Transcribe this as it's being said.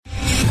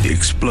The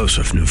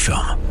explosive new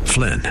film,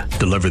 Flynn,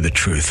 deliver the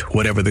truth,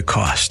 whatever the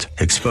cost.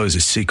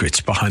 Exposes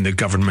secrets behind the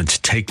government's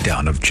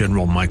takedown of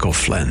General Michael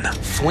Flynn.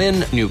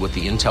 Flynn knew what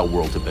the intel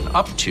world had been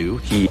up to.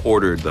 He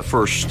ordered the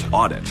first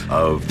audit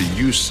of the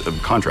use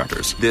of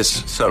contractors.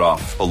 This set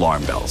off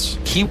alarm bells.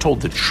 He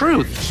told the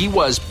truth. He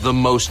was the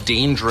most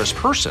dangerous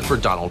person for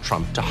Donald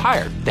Trump to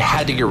hire. They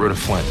had to get rid of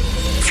Flynn.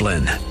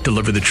 Flynn,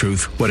 deliver the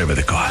truth, whatever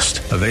the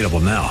cost. Available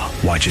now.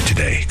 Watch it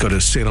today. Go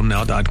to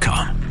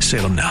salemnow.com.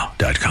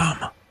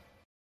 salemnow.com.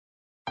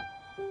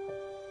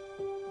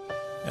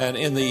 And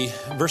in the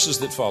verses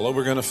that follow,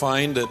 we're going to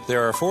find that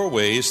there are 4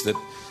 ways that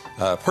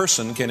a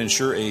person can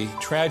ensure a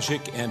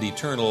tragic and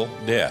eternal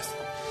death: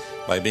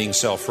 by being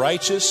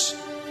self-righteous,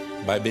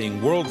 by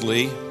being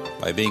worldly,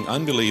 by being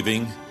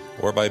unbelieving,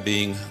 or by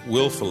being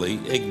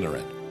willfully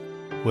ignorant.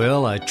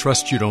 Well, I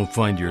trust you don't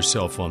find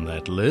yourself on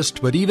that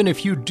list, but even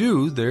if you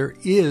do, there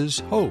is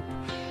hope.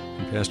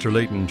 And Pastor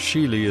Leighton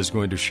Sheely is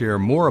going to share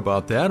more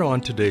about that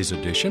on today's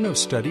edition of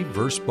Study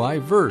Verse by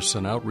Verse,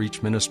 an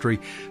outreach ministry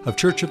of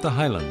Church of the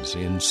Highlands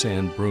in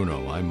San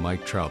Bruno. I'm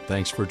Mike Trout.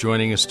 Thanks for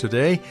joining us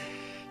today.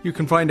 You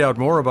can find out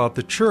more about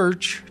the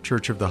Church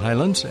of the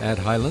Highlands, at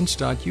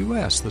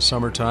highlands.us. The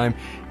summertime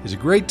is a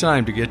great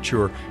time to get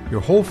your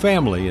whole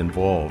family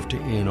involved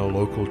in a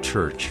local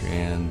church.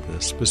 And the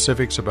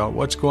specifics about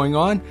what's going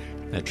on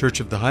at Church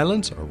of the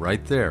Highlands are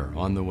right there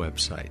on the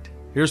website.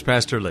 Here's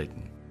Pastor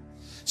Leighton.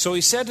 So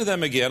he said to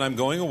them again, I'm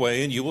going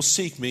away, and you will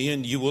seek me,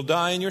 and you will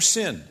die in your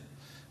sin.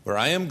 Where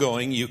I am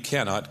going, you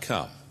cannot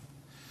come.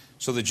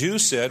 So the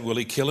Jews said, will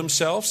he kill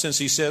himself, since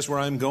he says, where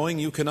I am going,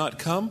 you cannot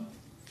come?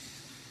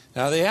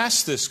 Now they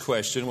asked this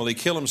question, will he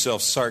kill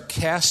himself,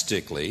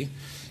 sarcastically.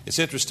 It's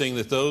interesting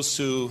that those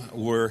who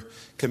were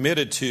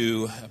committed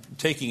to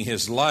taking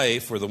his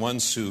life were the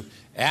ones who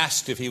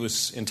asked if he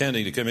was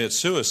intending to commit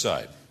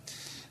suicide.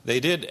 They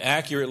did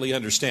accurately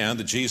understand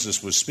that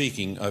Jesus was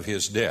speaking of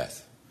his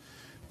death.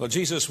 Well,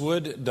 Jesus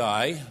would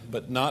die,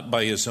 but not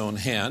by his own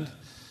hand,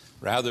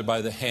 rather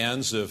by the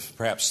hands of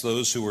perhaps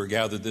those who were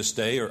gathered this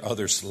day or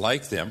others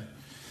like them.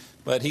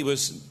 But he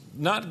was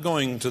not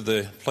going to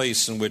the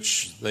place in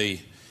which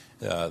they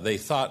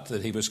thought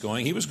that he was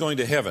going. He was going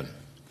to heaven,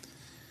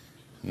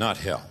 not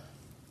hell.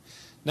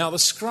 Now, the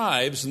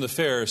scribes and the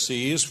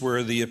Pharisees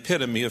were the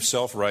epitome of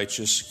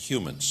self-righteous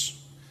humans.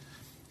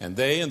 And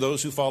they and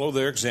those who follow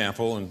their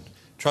example and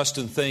trust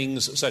in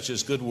things such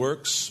as good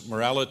works,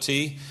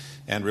 morality,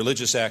 and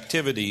religious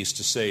activities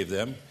to save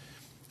them,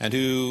 and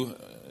who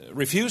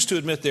refuse to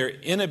admit their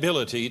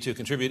inability to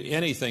contribute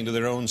anything to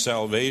their own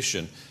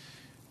salvation,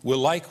 will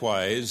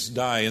likewise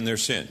die in their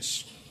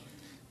sins.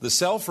 The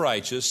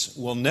self-righteous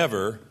will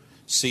never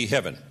see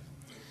heaven.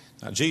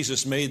 Now,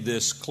 Jesus made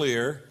this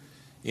clear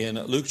in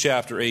Luke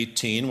chapter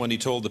 18 when he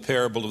told the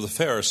parable of the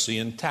Pharisee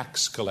and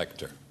tax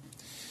collector.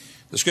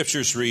 The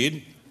scriptures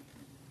read,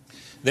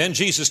 then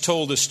Jesus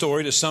told this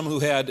story to some who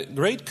had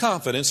great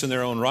confidence in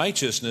their own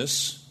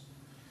righteousness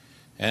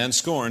and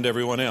scorned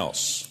everyone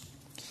else.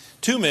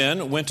 2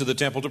 men went to the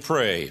temple to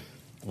pray.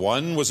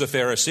 One was a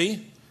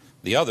Pharisee,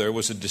 the other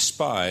was a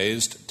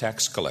despised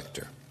tax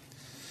collector.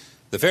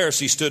 The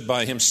Pharisee stood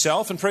by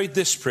himself and prayed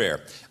this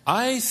prayer,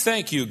 I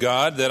thank you,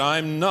 God, that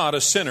I'm not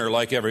a sinner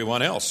like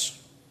everyone else.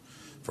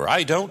 For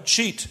I don't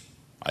cheat,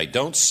 I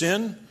don't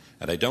sin,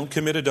 and I don't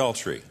commit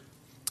adultery.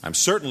 I'm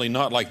certainly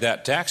not like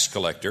that tax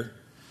collector.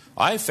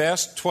 I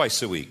fast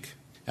twice a week,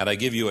 and I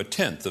give you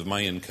 1/10 of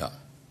my income.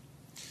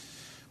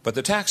 But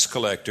the tax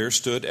collector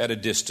stood at a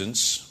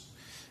distance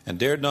and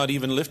dared not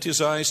even lift his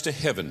eyes to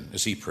heaven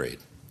as he prayed.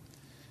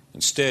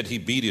 Instead, he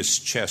beat his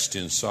chest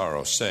in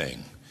sorrow,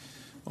 saying,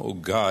 O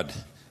God,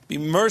 be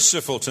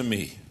merciful to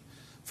me,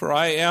 for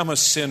I am a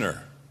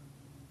sinner.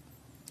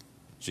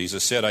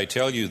 Jesus said, I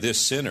tell you, this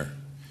sinner,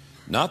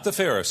 not the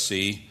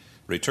Pharisee,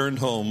 returned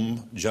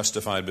home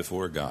justified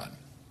before God.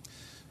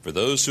 For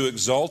those who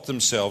exalt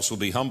themselves will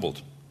be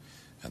humbled,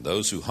 and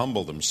those who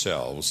humble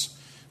themselves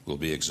will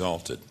be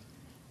exalted.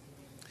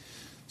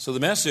 So the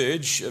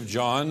message of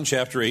John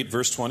chapter 8,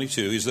 verse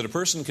 22 is that a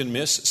person can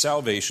miss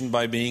salvation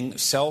by being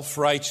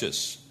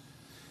self-righteous,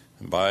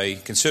 and by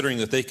considering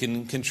that they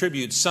can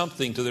contribute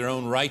something to their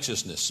own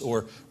righteousness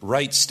or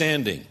right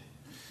standing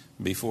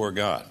before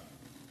God.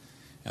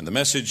 And the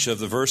message of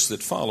the verse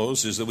that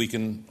follows is that we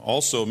can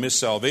also miss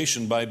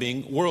salvation by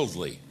being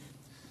worldly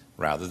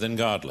rather than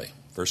godly.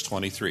 Verse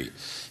 23,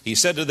 he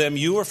said to them,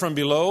 you are from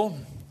below,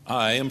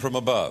 I am from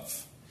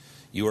above.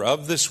 You are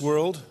of this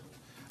world,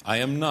 I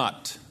am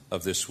not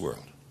of this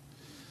world.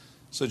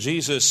 So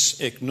Jesus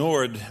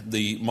ignored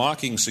the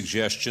mocking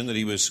suggestion that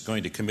he was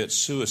going to commit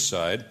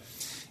suicide.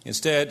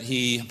 Instead,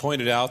 he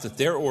pointed out that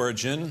their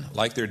origin,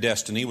 like their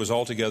destiny, was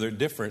altogether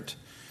different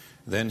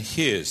than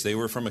his. They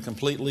were from a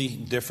completely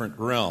different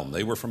realm.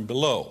 They were from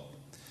below.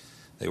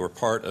 They were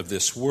part of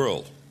this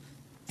world.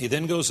 He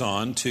then goes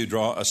on to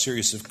draw a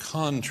series of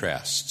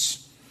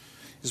contrasts.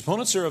 His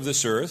opponents are of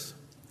this earth.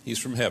 He's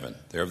from heaven.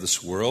 They're of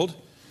this world.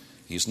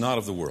 He's not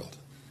of the world.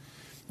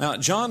 Now,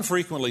 John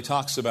frequently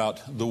talks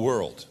about the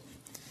world.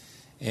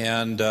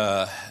 And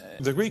the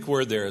Greek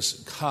word there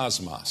is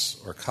cosmos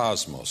or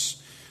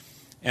cosmos.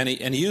 And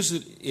he used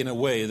it in a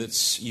way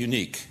that's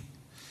unique.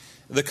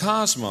 The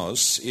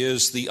cosmos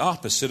is the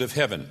opposite of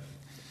heaven.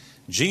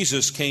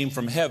 Jesus came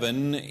from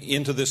heaven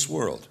into this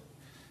world.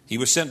 He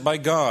was sent by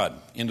God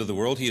into the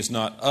world. He is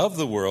not of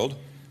the world.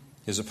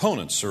 His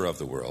opponents are of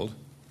the world.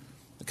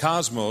 The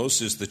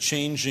cosmos is the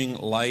changing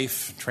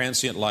life,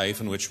 transient life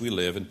in which we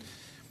live, and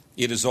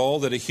it is all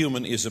that a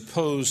human is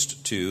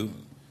opposed to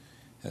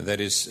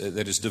that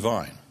is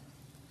divine.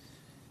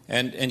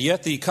 And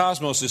yet the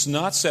cosmos is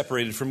not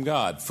separated from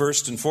God.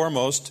 First and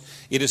foremost,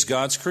 it is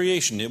God's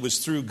creation. It was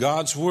through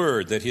God's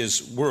word that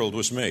his world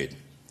was made.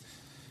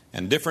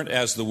 And different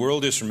as the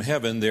world is from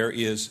heaven, there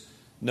is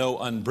no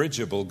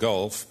unbridgeable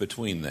gulf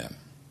between them.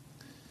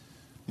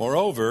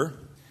 Moreover,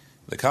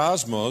 the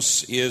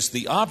cosmos is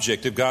the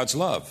object of God's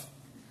love.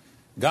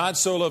 God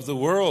so loved the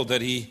world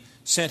that he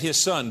sent his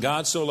Son.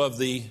 God so loved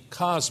the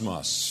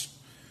cosmos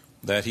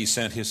that he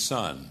sent his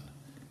Son,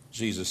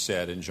 Jesus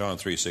said in John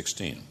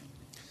 3:16.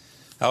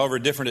 However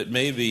different it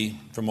may be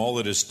from all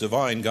that is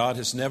divine, God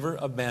has never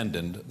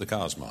abandoned the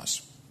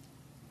cosmos.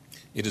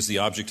 It is the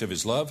object of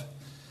his love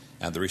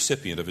and the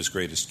recipient of his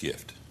greatest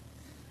gift.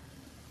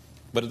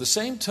 But at the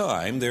same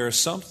time, there is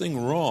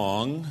something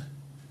wrong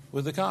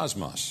with the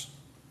cosmos.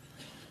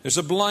 There's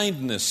a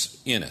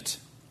blindness in it.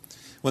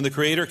 When the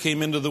Creator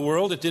came into the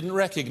world, it didn't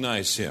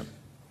recognize him.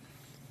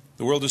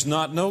 The world does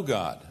not know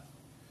God.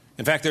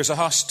 In fact, there's a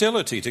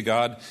hostility to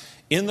God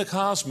in the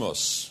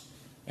cosmos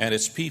and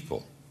its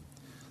people.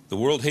 The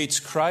world hates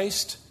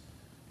Christ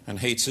and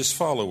hates his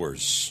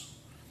followers.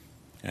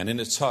 And in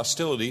its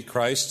hostility,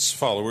 Christ's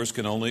followers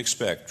can only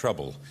expect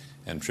trouble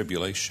and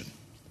tribulation.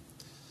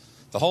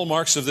 The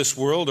hallmarks of this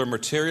world are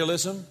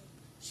materialism,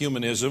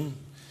 humanism,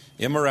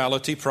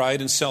 immorality,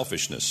 pride, and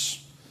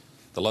selfishness,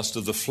 the lust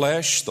of the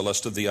flesh, the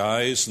lust of the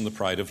eyes, and the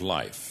pride of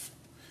life.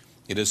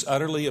 It is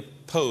utterly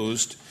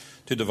opposed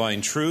to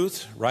divine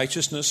truth,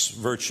 righteousness,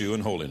 virtue,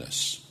 and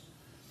holiness.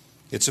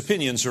 Its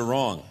opinions are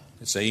wrong,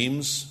 its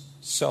aims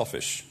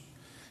selfish,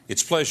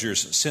 its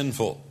pleasures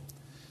sinful,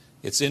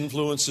 its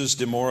influences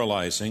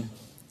demoralizing,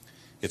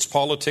 its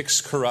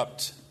politics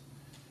corrupt,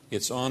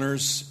 its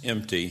honors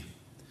empty,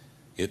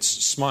 its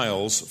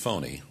smiles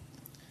phony,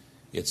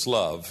 its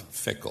love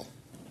fickle.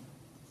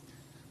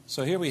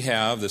 So here we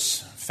have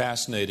this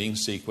fascinating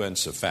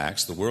sequence of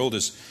facts. The world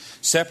is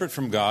separate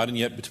from God, and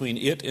yet between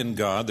it and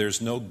God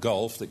there's no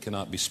gulf that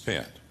cannot be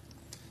spanned.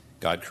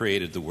 God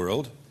created the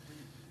world.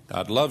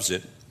 God loves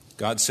it.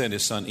 God sent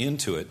his Son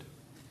into it.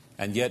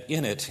 And yet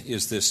in it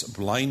is this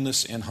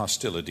blindness and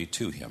hostility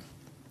to him.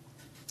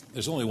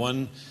 There's only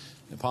one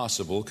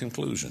possible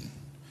conclusion.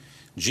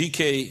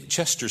 G.K.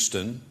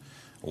 Chesterton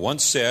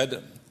once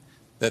said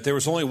that there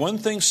was only one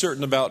thing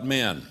certain about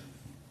man,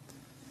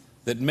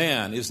 that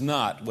man is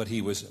not what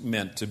he was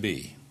meant to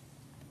be.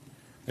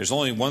 There's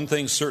only one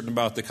thing certain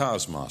about the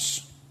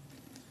cosmos.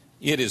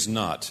 It is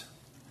not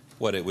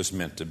what it was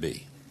meant to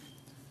be.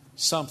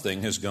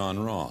 Something has gone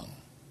wrong.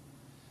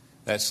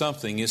 That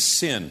something is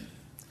sin.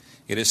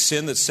 It is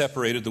sin that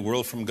separated the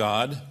world from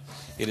God.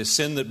 It is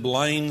sin that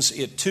blinds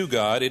it to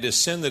God. It is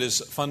sin that is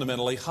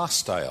fundamentally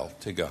hostile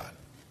to God.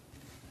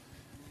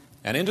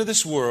 And into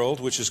this world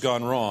which has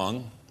gone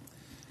wrong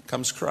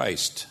comes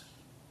Christ.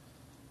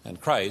 And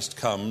Christ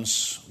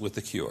comes with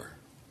the cure.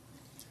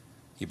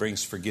 He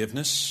brings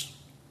forgiveness,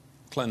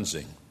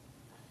 cleansing,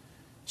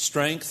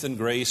 strength and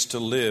grace to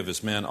live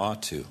as man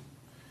ought to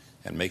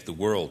and make the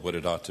world what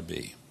it ought to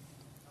be.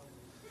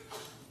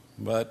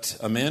 But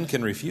a man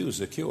can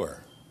refuse a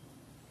cure.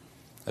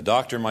 A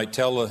doctor might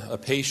tell a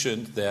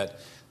patient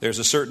that there's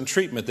a certain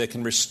treatment that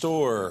can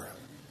restore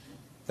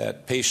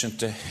that patient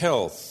to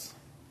health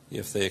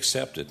if they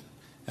accept it.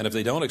 And if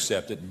they don't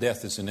accept it,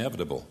 death is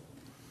inevitable.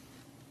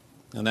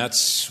 And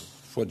that's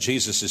what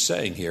Jesus is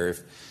saying here.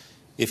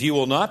 If you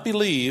will not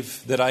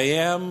believe that I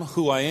am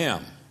who I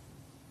am,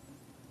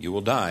 you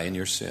will die in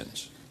your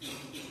sins.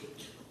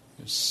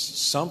 There's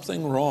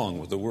something wrong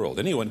with the world.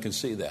 Anyone can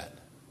see that.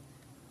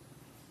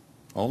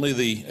 Only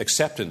the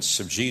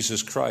acceptance of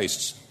Jesus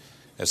Christ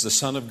as the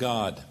Son of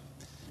God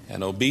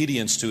and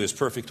obedience to his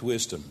perfect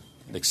wisdom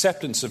and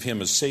acceptance of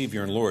him as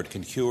Savior and Lord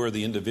can cure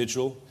the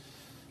individual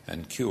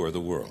and cure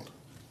the world.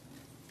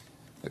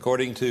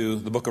 According to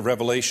the book of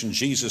Revelation,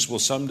 Jesus will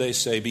someday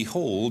say,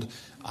 "Behold,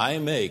 I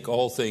make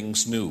all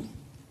things new."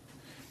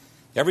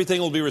 Everything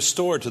will be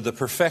restored to the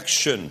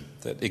perfection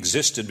that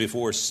existed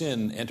before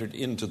sin entered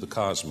into the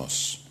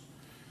cosmos.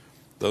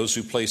 Those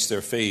who place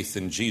their faith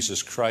in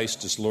Jesus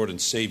Christ as Lord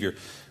and Savior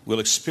will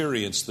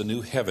experience the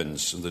new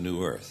heavens and the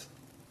new earth.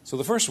 So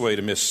the first way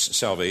to miss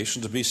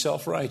salvation is to be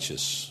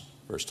self-righteous,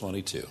 verse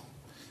 22.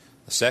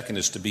 The second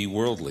is to be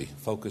worldly,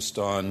 focused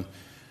on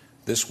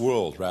this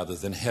world rather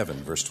than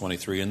heaven, verse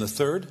 23. And the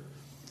third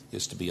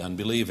is to be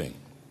unbelieving.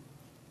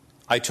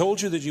 I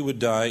told you that you would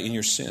die in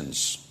your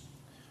sins,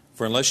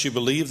 for unless you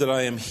believe that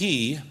I am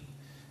He,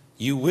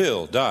 you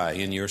will die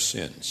in your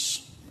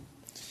sins.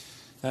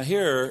 Now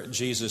here,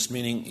 Jesus'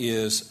 meaning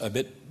is a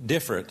bit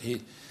different.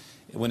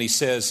 When he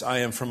says, I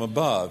am from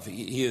above,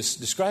 he is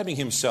describing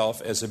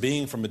himself as a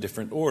being from a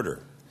different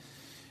order.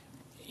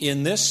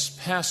 In this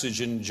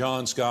passage in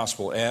John's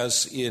Gospel,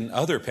 as in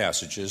other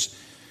passages,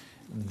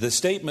 the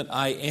statement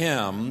 "I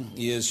am"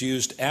 is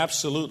used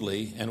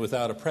absolutely and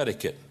without a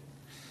predicate.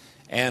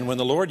 And when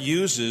the Lord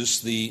uses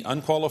the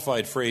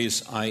unqualified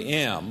phrase "I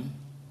am,"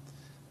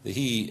 the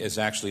 "he" is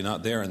actually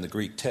not there in the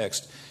Greek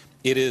text,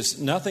 it is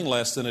nothing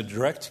less than a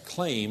direct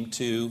claim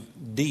to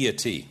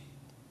deity.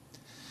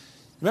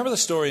 Remember the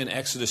story in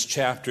Exodus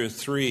chapter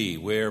 3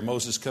 where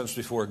Moses comes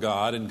before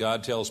God and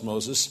God tells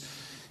Moses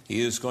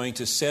he is going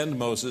to send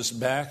Moses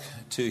back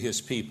to his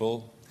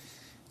people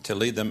to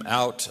lead them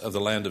out of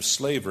the land of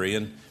slavery.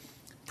 And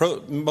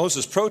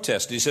Moses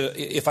protested. He said,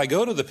 "If I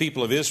go to the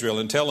people of Israel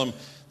and tell them,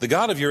 the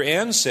God of your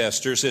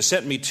ancestors has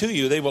sent me to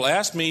you, they will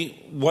ask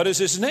me, 'What is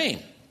his name?'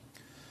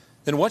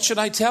 Then what should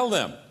I tell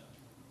them?"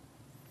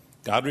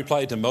 God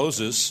replied to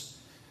Moses,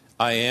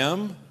 "I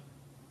am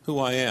who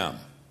I am.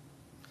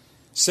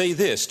 Say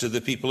this to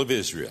the people of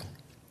Israel,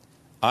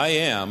 'I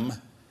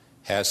am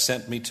has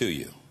sent me to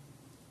you.'"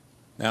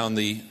 Now in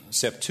the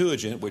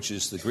Septuagint, which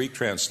is the Greek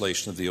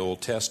translation of the Old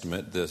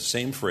Testament, the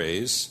same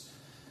phrase,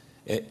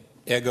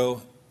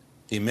 ego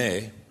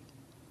eime,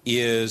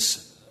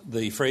 is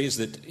the phrase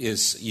that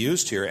is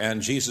used here,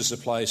 and Jesus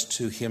applies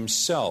to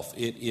himself.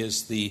 It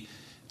is the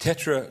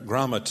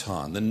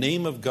tetragrammaton, the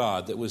name of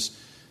God that was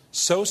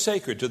so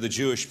sacred to the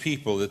Jewish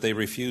people that they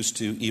refused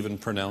to even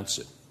pronounce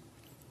it.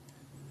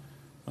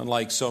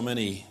 Unlike so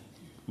many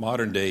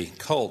modern-day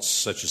cults,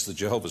 such as the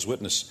Jehovah's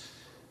Witness,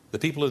 the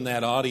people in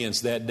that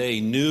audience that day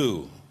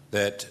knew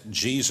that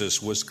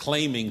Jesus was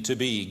claiming to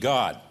be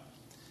God.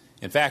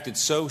 In fact, it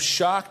so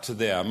shocked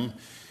them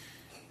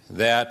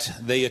that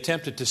they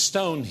attempted to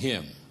stone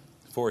him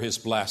for his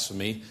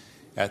blasphemy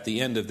at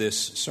the end of this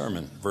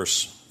sermon,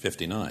 verse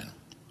 59.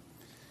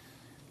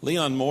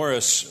 Leon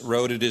Morris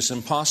wrote, "It is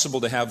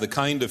impossible to have the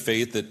kind of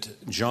faith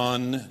that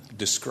John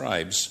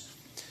describes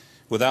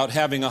without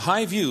having a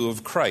high view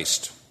of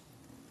Christ.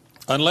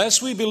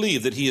 Unless we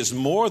believe that he is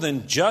more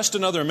than just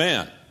another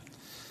man,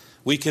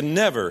 we can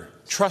never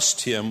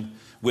trust him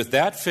with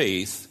that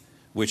faith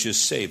which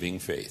is saving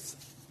faith."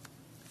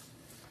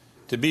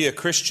 To be a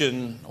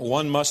Christian,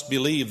 one must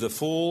believe the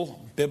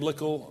full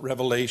biblical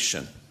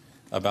revelation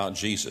about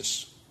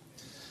Jesus,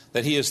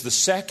 that he is the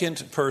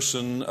second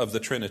person of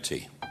the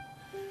Trinity,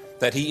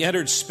 that he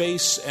entered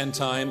space and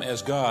time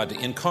as God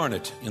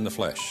incarnate in the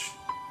flesh,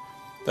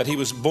 that he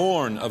was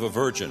born of a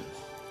virgin,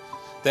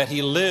 that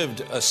he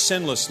lived a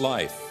sinless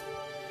life,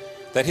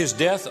 that his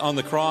death on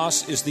the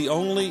cross is the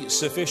only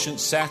sufficient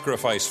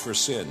sacrifice for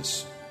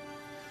sins,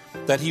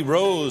 that he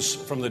rose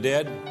from the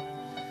dead,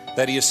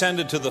 that he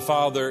ascended to the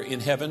Father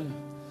in heaven,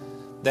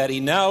 that he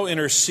now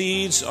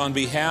intercedes on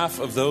behalf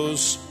of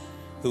those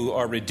who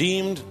are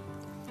redeemed,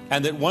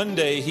 and that one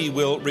day he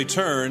will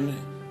return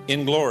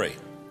in glory.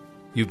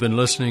 You've been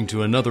listening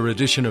to another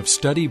edition of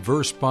Study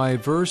Verse by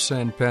Verse,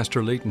 and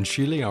Pastor Leighton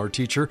Sheely, our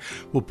teacher,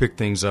 will pick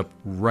things up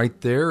right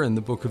there in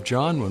the book of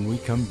John when we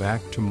come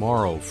back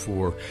tomorrow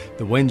for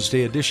the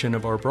Wednesday edition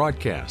of our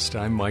broadcast.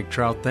 I'm Mike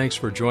Trout. Thanks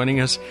for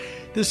joining us.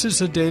 This is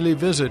a daily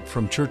visit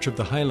from Church of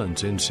the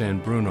Highlands in San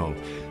Bruno.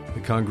 The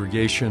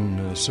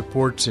congregation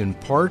supports in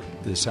part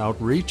this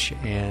outreach,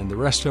 and the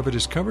rest of it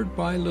is covered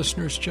by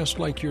listeners just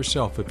like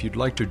yourself. If you'd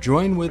like to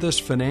join with us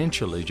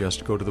financially,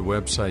 just go to the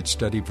website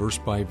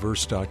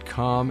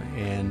studyversebyverse.com,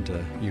 and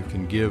you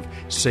can give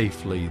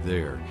safely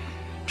there.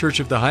 Church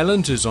of the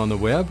Highlands is on the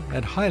web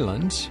at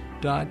highlands.us.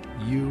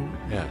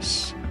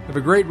 Have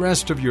a great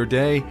rest of your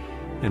day,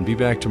 and be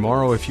back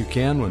tomorrow if you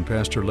can when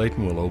Pastor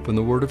Leighton will open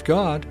the Word of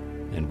God,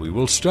 and we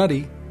will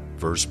study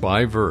verse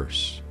by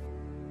verse.